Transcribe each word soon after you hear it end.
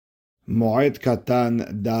Moed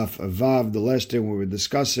Katan Daf Vav. The last thing we were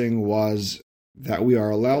discussing was that we are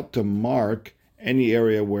allowed to mark any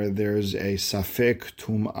area where there's a Safek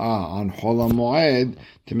Tum'ah on Chol HaMoed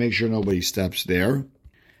to make sure nobody steps there.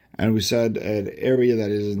 And we said an area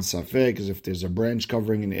that is in Safek is if there's a branch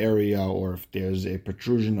covering an area, or if there's a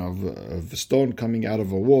protrusion of a stone coming out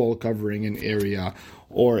of a wall covering an area,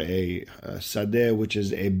 or a Sadeh, which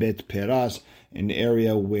is a Bet Peras, an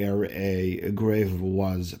area where a grave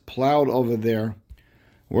was plowed over there.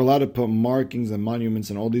 We're allowed to put markings and monuments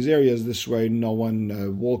in all these areas. This way no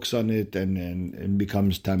one walks on it and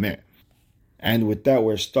becomes tameh. And with that,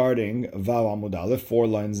 we're starting Vav Amud Aleph, 4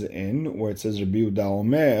 lines in, where it says Rabbi Yehuda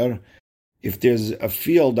Omer, if there's a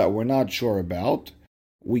field that we're not sure about,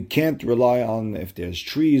 we can't rely on if there's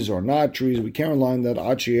trees or not trees. We can't rely on that.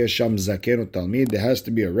 There has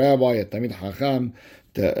to be a rabbi, a Talmid Chacham,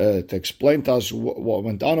 to explain to us what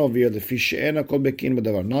went on over here.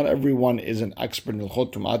 Not everyone is an expert in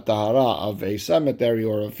Hilchot Tum'at Tahara of a cemetery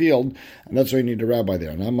or a field, and that's why you need a rabbi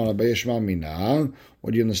there.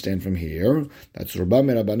 What do you understand from here? That's Rabba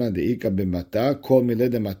Merabana Deika B'mata Kol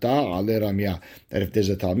Miled Mata Ale Ramya. That if there's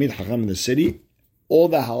a Talmid Chacham in the city, all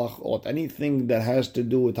the halachot, anything that has to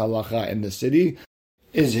do with halacha in the city,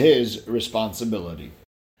 is his responsibility.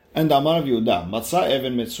 And Amar Yehuda, Matzah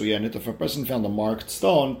Even Mitzuyanit, if a person found a marked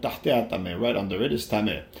stone, Tahtei Tameh, right under it is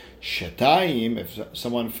Tameh. Shetayim, if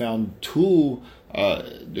someone found 2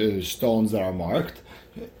 stones that are marked,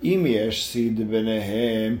 Im Yesh Sid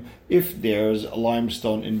Benehem, if there's a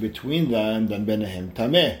limestone in between them, then Benehem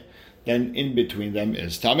Tameh. Then in between them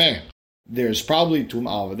is Tameh. There's probably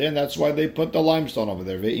Tum'ah over there, and that's why they put the limestone over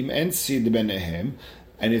there. Ve'im en Sid Benehem.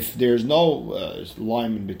 And if there's no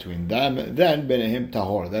lime in between them, then Benehim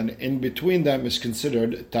Tahor. Then in between them is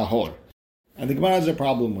considered Tahor. And the Gemara has a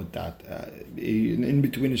problem with that. In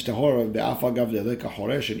between is Tahor, the Afagav Deleka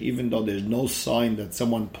Horesh, and even though there's no sign that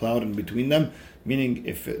someone plowed in between them, meaning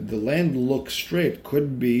if the land looks straight,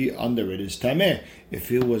 could be under it is Tameh.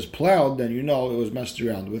 If it was plowed, then you know it was messed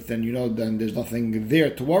around with, then you know then there's nothing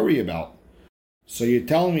there to worry about. So you're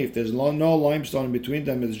telling me if there's no limestone in between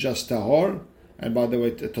them, it's just Tahor? And by the way,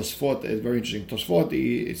 Tosfot is very interesting. Tosfot,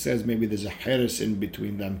 it says maybe there's a heres in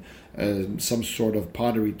between them, some sort of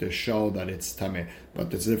pottery to show that it's tameh,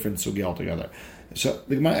 but it's a different sugi altogether. So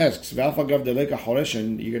the Gemara asks, "V'afagav deleka horesh,"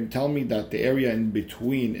 and you can tell me that the area in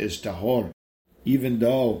between is tahor, even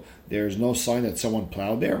though there is no sign that someone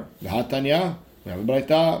plowed there. V'hatanya, we have a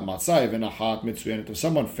braita, matzah even achat mitzuyanet. If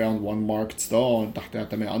someone found 1 marked stone, tahtei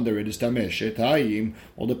tameh, under it is tameh. Shetayim,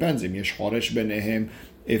 well, depends. Im yesh horesh benehem.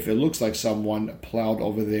 If it looks like someone plowed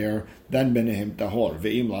over there, then Benehim Tahor.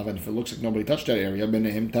 Ve'im lav, and if it looks like nobody touched that area,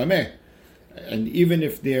 Benehim Tameh. And even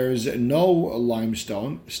if there's no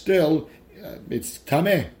limestone, still it's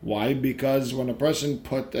Tameh. Why? Because when a person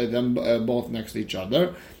put them both next to each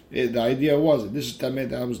other, the idea was that this is Tameh,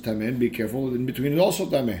 that was Tameh, and be careful, in between is also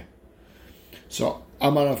Tameh. So,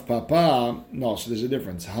 Amar of Papa, no, so there's a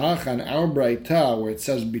difference. Hachan, our braita, where it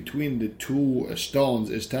says between the 2 stones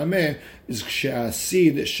is tameh, is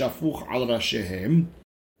kshe'asid shafuch al rashehem.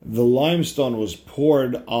 The limestone was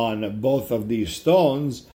poured on both of these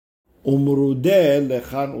stones, umrudeh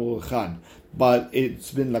lechan ulchan. But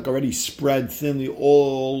it's been like already spread thinly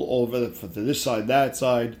all over to this side, that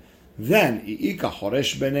side. Then, i'ika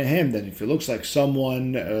horesh benehem, then if it looks like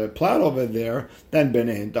someone plowed over there, then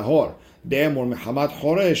benehem tahor.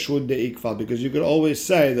 Because you could always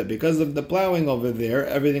say that because of the plowing over there,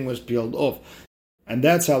 everything was peeled off. And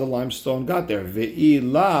that's how the limestone got there.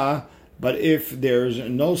 But if there's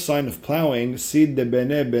no sign of plowing,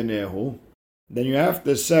 then you have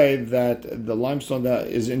to say that the limestone that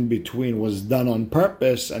is in between was done on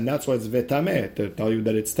purpose, and that's why it's vetameh, to tell you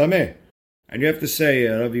that it's tameh. And you have to say,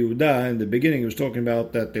 Rav Yehuda, in the beginning, he was talking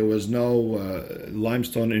about that there was no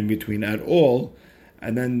limestone in between at all.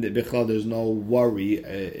 And then there's no worry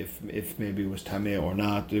if maybe it was tameh or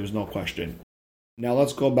not. There was no question. Now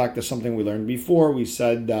let's go back to something we learned before. We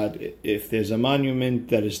said that if there's a monument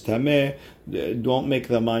that is tameh, don't make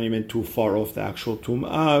the monument too far off the actual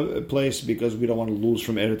tum'ah place, because we don't want to lose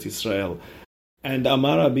from Eretz Yisrael. And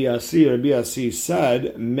Amar Rabbi Asi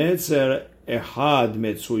said, Metzer Ehad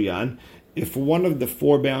Metzuyan. If one of the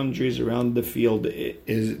 4 boundaries around the field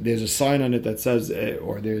there's a sign on it that says,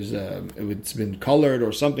 or it's been colored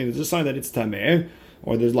or something, there's a sign that it's tameh,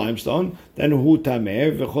 or there's limestone, then hu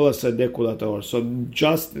tameh v'chol hasadeh kula tahor. So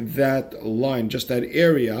just that line, just that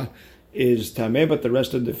area is tameh, but the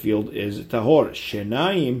rest of the field is tahor.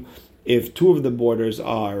 Shenaim, if 2 of the borders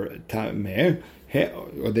are tameh,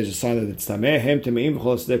 or there's a sign that it's tameh, hem tameim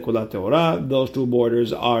v'chol hasadeh kula tahora. Those 2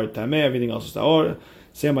 borders are tameh, everything else is tahor.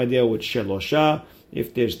 Same idea with Shelosha.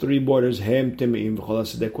 If there's 3 borders, hem temeim v'chol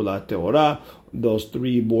hasadeh kula teora. Those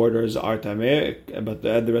 3 borders are tameh, but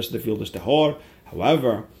the rest of the field is tahor.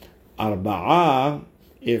 However, arba'ah,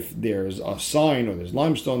 if there's a sign or there's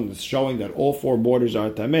limestone that's showing that all 4 borders are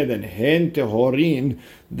tameh, then hen tehorin,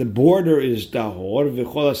 the border is tahor,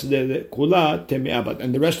 v'chol hasadeh kula teme'ah,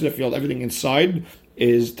 and the rest of the field, everything inside,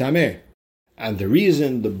 is tameh. And the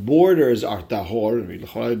reason the borders are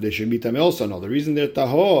tahor, they should be tameh also. No, the reason they're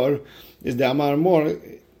tahor is the Amar Mor,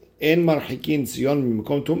 en marhikin Zion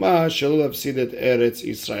mikom tumah shelo lefsidet Eretz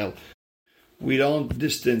Israel. We don't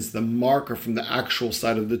distance the marker from the actual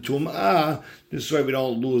side of the tumah. This way we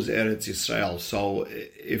don't lose Eretz Israel. So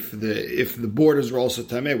if the borders were also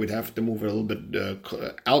tameh, we'd have to move it a little bit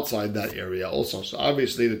outside that area also. So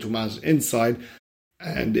obviously the tumah is inside.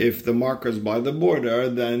 And if the marker is by the border,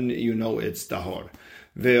 then you know it's tahor.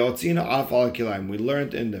 Ve'otzina af al kilayim. We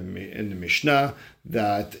learned in the Mishnah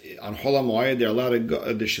that on Chol HaMoed they're allowed to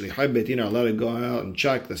go, the Shlichai Beit Din are allowed to go out and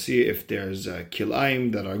check to see if there's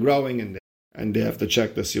kilayim that are growing, and they have to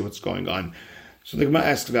check to see what's going on. So the Gemara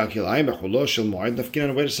asks about kilayim bechulo shel moed.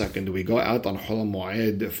 Nafkinan, wait a second, do we go out on Chol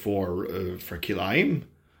HaMoed for kilayim?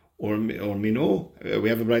 Or minu, we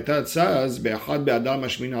have a brayta that says be'achad be'adar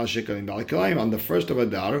mashmin al shekalim ba'al kilayim. On the first of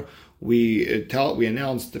Adar, we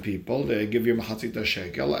announce to people, they give you machatzit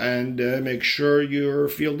shekel, and make sure your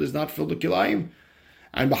field is not filled with kilayim.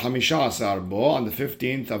 And b'hamisha asar bo, on the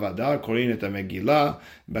 15th of Adar, korin et Megillah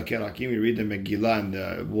b'kerakim, we read the Megillah in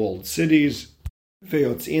the walled cities.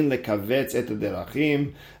 Ve'yotzin lekavetz et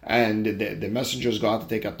derachim, and the messengers go out to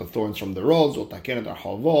take out the thorns from the roads, otaken et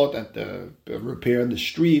halvot, and to repair the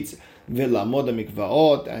streets, ve'lamod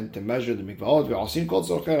mikvaot, and to measure the mikvaot, ve'osin kol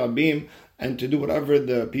tzorchei rabim, and to do whatever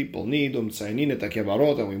the people need, tzayinin et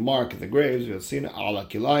hakevarot, and we mark the graves, ve'otzin ala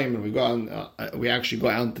kilayim, and we go on, we actually go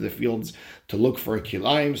out to the fields to look for a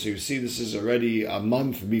kilayim. So you see, this is already a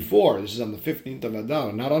month before. This is on the 15th of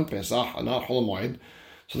Adar, not on Pesach, not Chol HaMoed.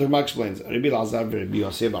 So the Gemara explains, Rabbi Elazar v'Rabbi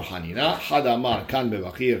Yosef bar Hanina, Had Amar kan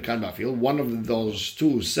bevachir, kan b'afil. One of those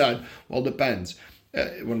two said, well, depends.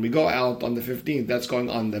 When we go out on the 15th, that's going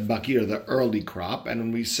on the bakir, the early crop, and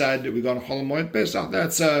when we said we go on Chol HaMoed Pesach,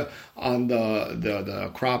 that's on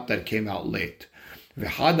the crop that came out late.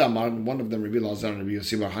 V'Had Amar, one of them, Rabbi Elazar and Rabbi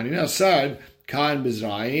Yosef bar Hanina, said, kan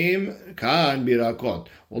b'zraim, kan b'irakot.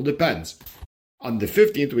 Well, depends. On the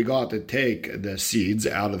 15th, we go out to take the seeds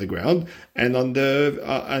out of the ground, and on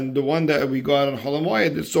the one that we go out on Chol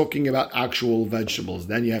HaMoed, it's talking about actual vegetables.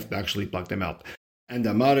 Then you have to actually pluck them out. And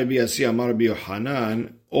Amar Rabbi Asi, Amar Rabbi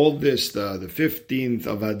Yohanan, all this, the 15th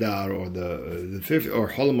of Adar, or the 5th, or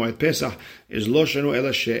Chol HaMoed Pesach, is Lo Shanu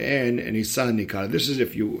Ela She'en Nisan Nikar. This is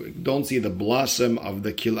if you don't see the blossom of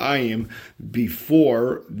the kilayim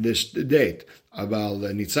before this date. About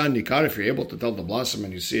the Nitzan Nikar, if you're able to tell the blossom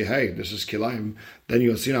and you see, hey, this is kilayim, then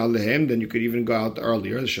you'll see Alehem, then you could even go out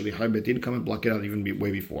earlier. The Shalichai Beit Din come and block it out even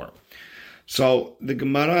way before. So the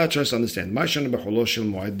Gemara tries to understand. Why do we go out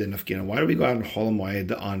on Chol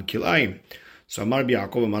HaMoed on kilayim? So Amar Rabbi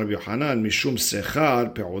Yaakov, Amar Rabbi Yohanan, Mishum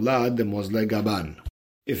Sechar Pe'ulad Mozle Gaban.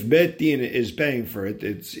 If Beit Din is paying for it,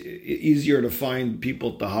 it's easier to find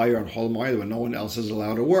people to hire on Chol HaMoed when no one else is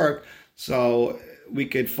allowed to work. So we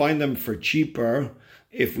could find them for cheaper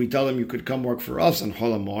if we tell them you could come work for us on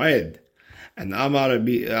Chol HaMoed. And Amar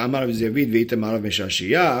Zavid v'Itamar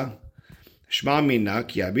Meshashiyah, Shma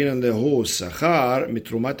Minak Yabinan Lehu Sachar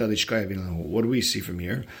Mitrumat Alishka Yabinan Lehu. What do we see from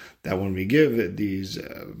here? That when we give these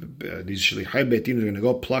Shlichai Beit Din, they're going to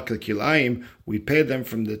go pluck the kilayim, we pay them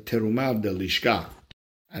from the terumah of the lishka.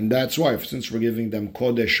 And that's why, since we're giving them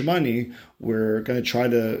kodesh money, we're going to try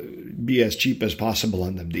to be as cheap as possible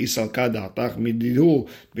on them. Because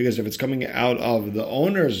if it's coming out of the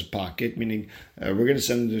owner's pocket, meaning we're going to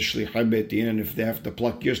send them to Shlichai Beit Din, and if they have to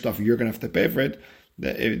pluck your stuff, you're going to have to pay for it.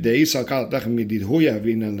 The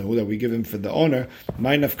that we give him for the owner,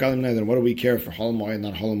 then what do we care for Chol HaMoed,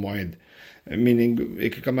 not Chol HaMoed? Meaning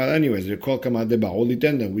it could come out anyways.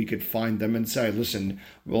 Then we could find them and say, listen,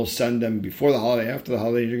 we'll send them before the holiday, after the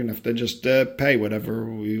holiday, you're going to have to just pay whatever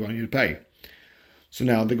we want you to pay. So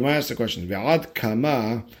now the Gemara asks the question,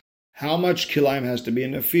 how much kilayim has to be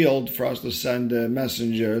in the field for us to send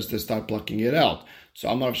messengers to start plucking it out? So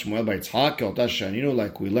Amar Shmuel by Yitzhak,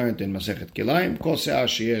 like we learned in Masechet Kilayim, Kol se'ah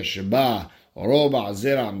sheyesh ba roba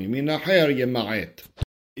zera mimin acher yema'et.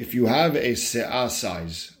 If you have a se'ah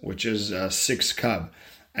size, which is 6 kab,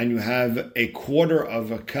 and you have a quarter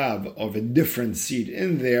of a kab of a different seed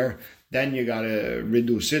in there, then you got to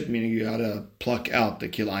reduce it, meaning you got to pluck out the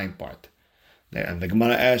kilayim part. And the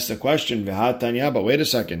Gemara asks the question, but wait a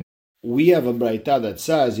second. We have a braita that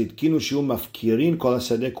says, "Itkinu shiu mafkirin kol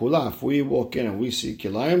hasadeh kula." If we walk in and we see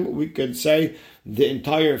kilayim, we could say the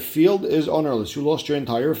entire field is ownerless. You lost your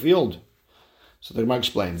entire field. So the Gemara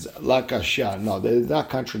explains, La kasha. No, they're not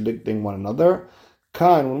contradicting one another.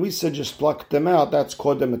 Kan, when we said just pluck them out, that's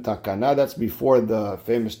kodem takana. That's before the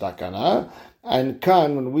famous takana. And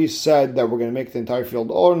kan, when we said that we're going to make the entire field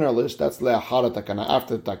ownerless, that's le'achara takana,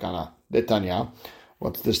 after the takana. Detanya.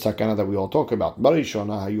 What's this takana that we all talk about?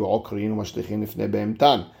 Barishona hayu okrin mashlichin ifnei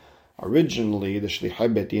beimtan. Originally, the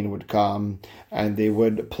shlichai betin would come and they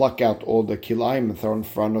would pluck out all the kilayim and throw in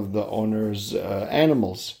front of the owner's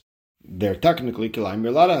animals. They're technically kilayim,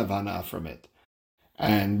 you're allowed to have hana from it.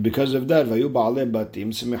 And because of that, vayu ba'alei batim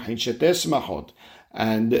semechin sheteh smachot.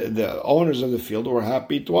 And the owners of the field were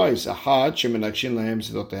happy twice. Okay,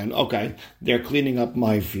 they're cleaning up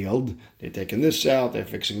my field. They're taking this out. They're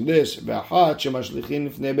fixing this. And number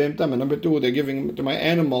two, they're giving it to my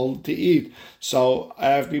animal to eat. So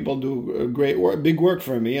I have people do great work, big work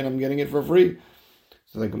for me, and I'm getting it for free.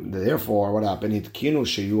 So therefore, what happened?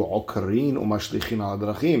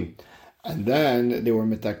 And then they were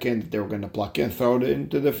mitaken. They were going to pluck and throw it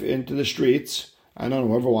into the streets, and then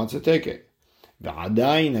whoever wants to take it. Okay, but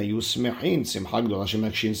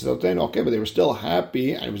they were still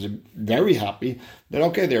happy, and I was very happy that,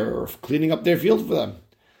 okay, they're cleaning up their field for them.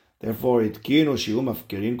 Therefore, Betinu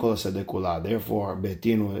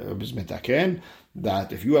was metaken,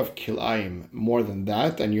 that if you have kilayim more than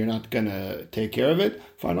that, and you're not going to take care of it,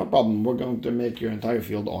 fine, no problem, we're going to make your entire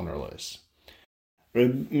field ownerless.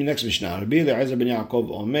 Next Mishnah, Rabbi Eliezer ben Yaakov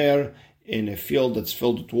Omer, in a field that's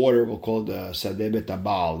filled with water, we'll call the sadeh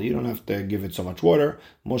betabal. You don't have to give it so much water.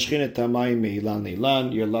 Moshchin et hamayim meilan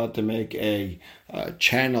leilan. You're allowed to make a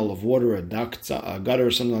channel of water, a duct, a gutter,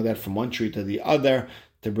 or something like that, from one tree to the other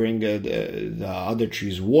to bring the other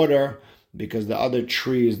trees water, because the other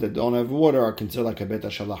trees that don't have water are considered like a bet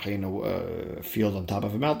hashalachin, a field on top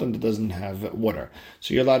of a mountain that doesn't have water.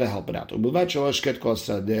 So you're allowed to help it out.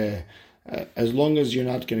 As long as you're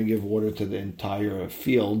not going to give water to the entire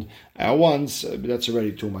field at once, that's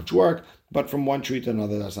already too much work. But from one tree to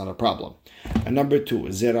another, that's not a problem. And number two,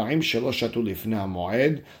 zera'im shelo shatu lifnei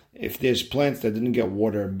hamoed. If there's plants that didn't get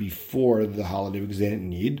water before the holiday because they didn't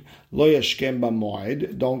need, lo yashkem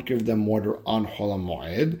b'moed. Don't give them water on Chol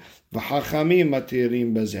HaMoed. V'chachamim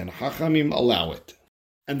matirim bezen. Chachamim allow it.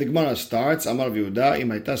 And the Gemara starts, Amar Yehuda, im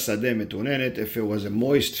hayta sadeh metunenet, if it was a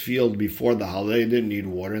moist field before the holiday, it didn't need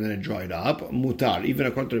water, and then it dried up, mutar. Even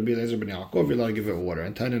according to Rabbi Eliezer ben Yaakov, you're allowed to give it water.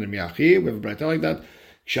 And Tanya and Miyachi, we have a braita like that.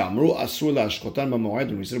 Shamru asur la'ashkotan b'moed,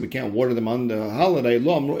 when we said we can't water them on the holiday,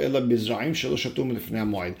 lo amru ela bizra'im shelo shatum lifnei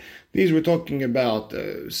hamoed. These we're talking about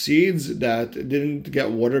seeds that didn't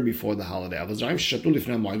get water before the holiday. Bizra'im shatum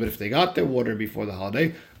lifnei hamoed, but if they got their water before the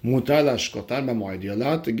holiday, mutar la'ashkotan b'moed, you're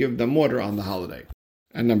allowed to give them water on the holiday.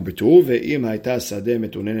 And number two, ve'im hayta sadeh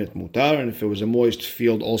metunenet mutar, and if it was a moist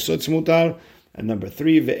field, also it's mutar. And number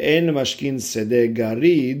three, ve'en mashkin sedeh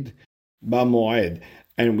garid ba'moed,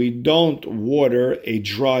 and we don't water a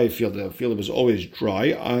dry field. The field was always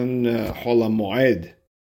dry on Chol HaMoed.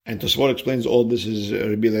 And Tosfot explains all this is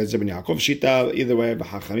Rabbi Eliezer ben Yaakov Shita. Either way,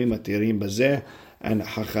 v'chachamim matirim bazeh, and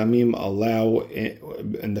Chachamim allow,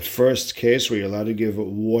 in the first case where you're allowed to give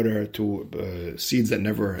water to seeds that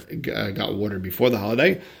never got water before the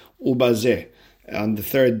holiday, ubazeh. On the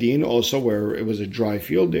third din, also where it was a dry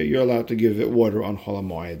field, you're allowed to give it water on Chol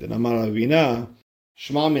HaMoed. And Amar Avina,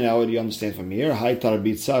 Shema mina, what do you understand from here? Hai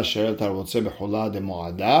tarbitza sherel tarvotze b'chola de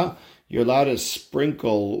mo'ada. You're allowed to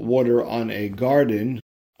sprinkle water on a garden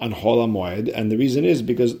on Chol HaMoed, and the reason is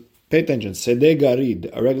because, pay attention, sedeh garid,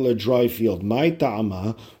 a regular dry field. Mai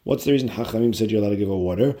ta'ama, what's the reason Chachamim said you're allowed to give it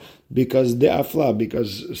water? Because de'afla,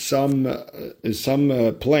 because some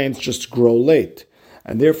plants just grow late.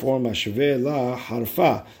 And therefore, mashveh la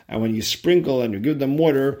harfa. And when you sprinkle and you give them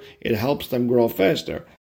water, it helps them grow faster.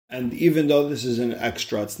 And even though this is an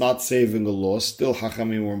extra, it's not saving a loss, still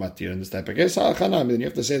Chachamim were matir in this type of case. Then you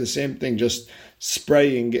have to say the same thing, just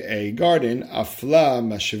spraying a garden. Afla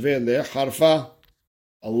mashveh le harfa.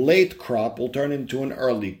 A late crop will turn into an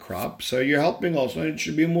early crop. So you're helping also, it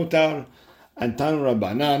should be mutar. And Tan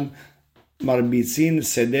Rabbanan, marbitzin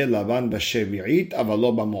sedeh lavan b'shevi'it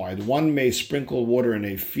avalo b'moed. One may sprinkle water in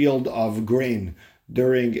a field of grain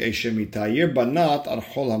during a Shemitah year, but not on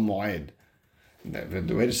Chol HaMoed.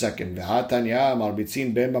 Wait a second. But we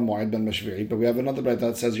have another braita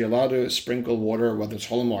that says you're allowed to sprinkle water whether it's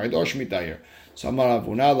Chol HaMoed or Shemitah year. So Amar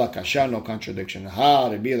Avuna la kasha, no contradiction.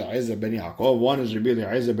 Rabbi Eliezer ben Yaakov. One is Rabbi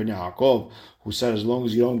Eliezer ben Yaakov, who said as long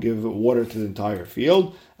as you don't give water to the entire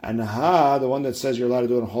field. And the one that says you're allowed to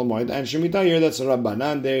do it on Chol HaMoed and Shemitah year, that's a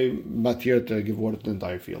Rabbanan. They matir to give water to the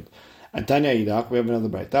entire field. And Tanya Idach, we have another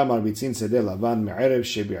Braita, Marbitzin Sedeh Lavan Me'erev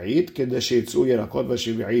Shebi'it, Kedesh Yitz'u Yerakot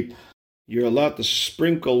V'Shebi'it. You're allowed to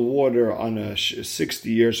sprinkle water on a 60th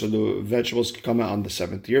year, so the vegetables can come out on the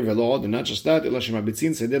 7th year. And not just that, you're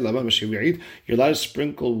allowed to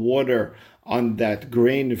sprinkle water on that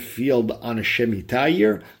grain field on a Shemitah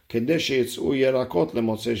year. So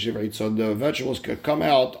the vegetables could come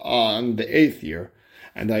out on the 8th year.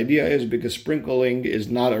 And the idea is because sprinkling is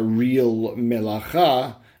not a real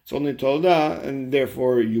melacha, it's only Todah, and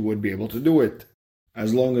therefore you would be able to do it,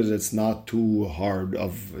 as long as it's not too hard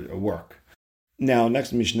of work. Now,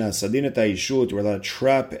 next Mishnah, Sadinat Yishut, we're allowed to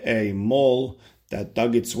trap a mole that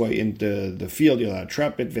dug its way into the field. You're allowed to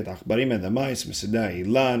trap it, V'tachbarim edamais, Mesedeh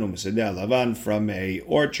ilan, Mesedeh lavan, from a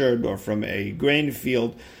orchard or from a grain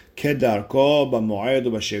field, Kedarko, b'moed,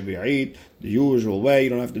 b'shevi'it, the usual way. You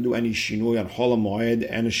don't have to do any shinui on Chol HaMoed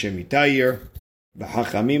and a Shemitah year.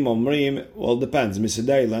 V'hachamim omrim, well, it depends.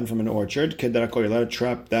 Mesedeh ilan, from an orchard, Kedarko, you're allowed to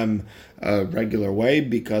trap them a regular way,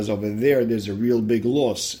 because over there's a real big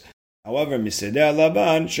loss. However, Misedeh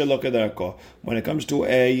Laban shelo kedarko. When it comes to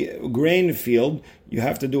a grain field, you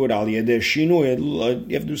have to do it al yedeh shinui.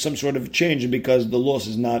 You have to do some sort of change because the loss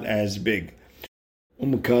is not as big.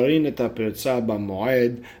 Umkarin et hapirtza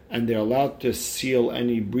b'moed, and they're allowed to seal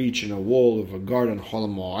any breach in a wall of a garden chol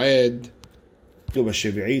moed. You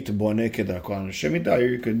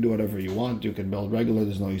can do whatever you want. You can build regular.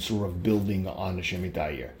 There's no issue of building on a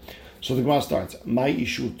Shemitah year. So the Gemara starts, my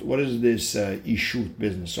ishut. What is this ishut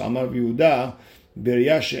business? So Amar Yehuda,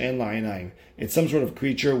 Birya she'en la'inayim. It's some sort of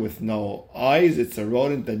creature with no eyes. It's a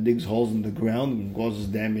rodent that digs holes in the ground and causes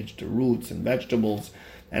damage to roots and vegetables.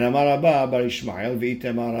 And Amar Abba bar Ishmael,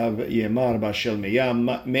 v'itemar Yemar b'shel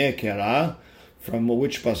me'ekera, from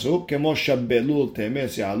which pasuk? Kemo shabbelul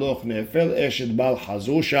temes ya'aloch nefel eshet bal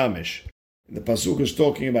chazu shamish. The pasuk is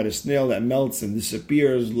talking about a snail that melts and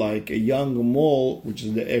disappears like a young mole, which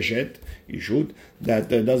is the eshet, ishut, that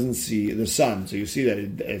doesn't see the sun. So you see that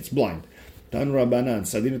it's blind. Tan Rabbanan,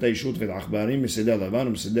 sadinat ishut v'achbarim misedeh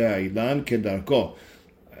lavan misedeh ilan kedarko.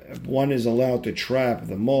 One is allowed to trap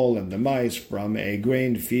the mole and the mice from a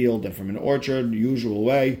grain field and from an orchard, usual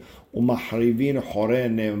way. Umahrivin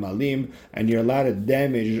horen malim, and you're allowed to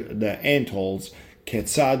damage the ant holes.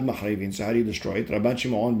 Ketzad machrivin. So how do you destroy it? Rabban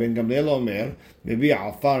Shimon ben Gamliel omer, mebi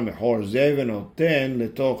afar mechor zeh v'noten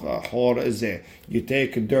letoch achor zeh. You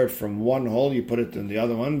take dirt from one hole, you put it in the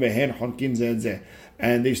other one, vehen honkin zeh zeh,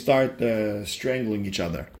 and they start strangling each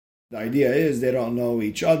other. The idea is they don't know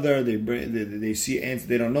each other. They see ants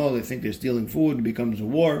they don't know. They think they're stealing food. It becomes a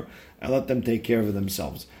war, and let them take care of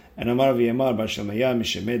themselves. And Amar v'yemar b'shamaya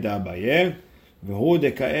mishemeda abayeh.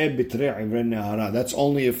 That's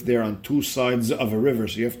only if they're on two sides of a river.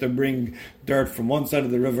 So you have to bring dirt from one side of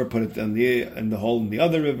the river, put it in the hole in the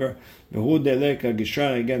other river.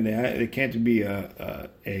 Again, they can't be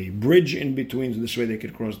a bridge in between, so this way they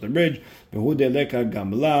could cross the bridge.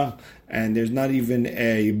 And there's not even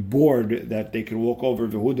a board that they could walk over.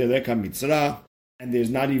 And there's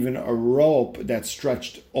not even a rope that's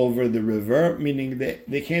stretched over the river, meaning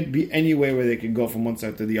they can't be anywhere where they can go from one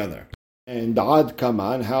side to the other. And ad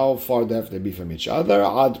kaman, how far they have to be from each other?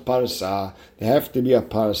 Ad parsa, they have to be a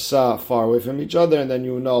parsa far away from each other, and then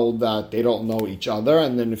you know that they don't know each other.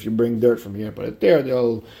 And then if you bring dirt from here, put it there,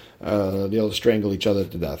 they'll strangle each other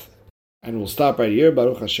to death. And we'll stop right here.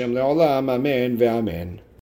 Baruch Hashem le'olam, amen ve'amen.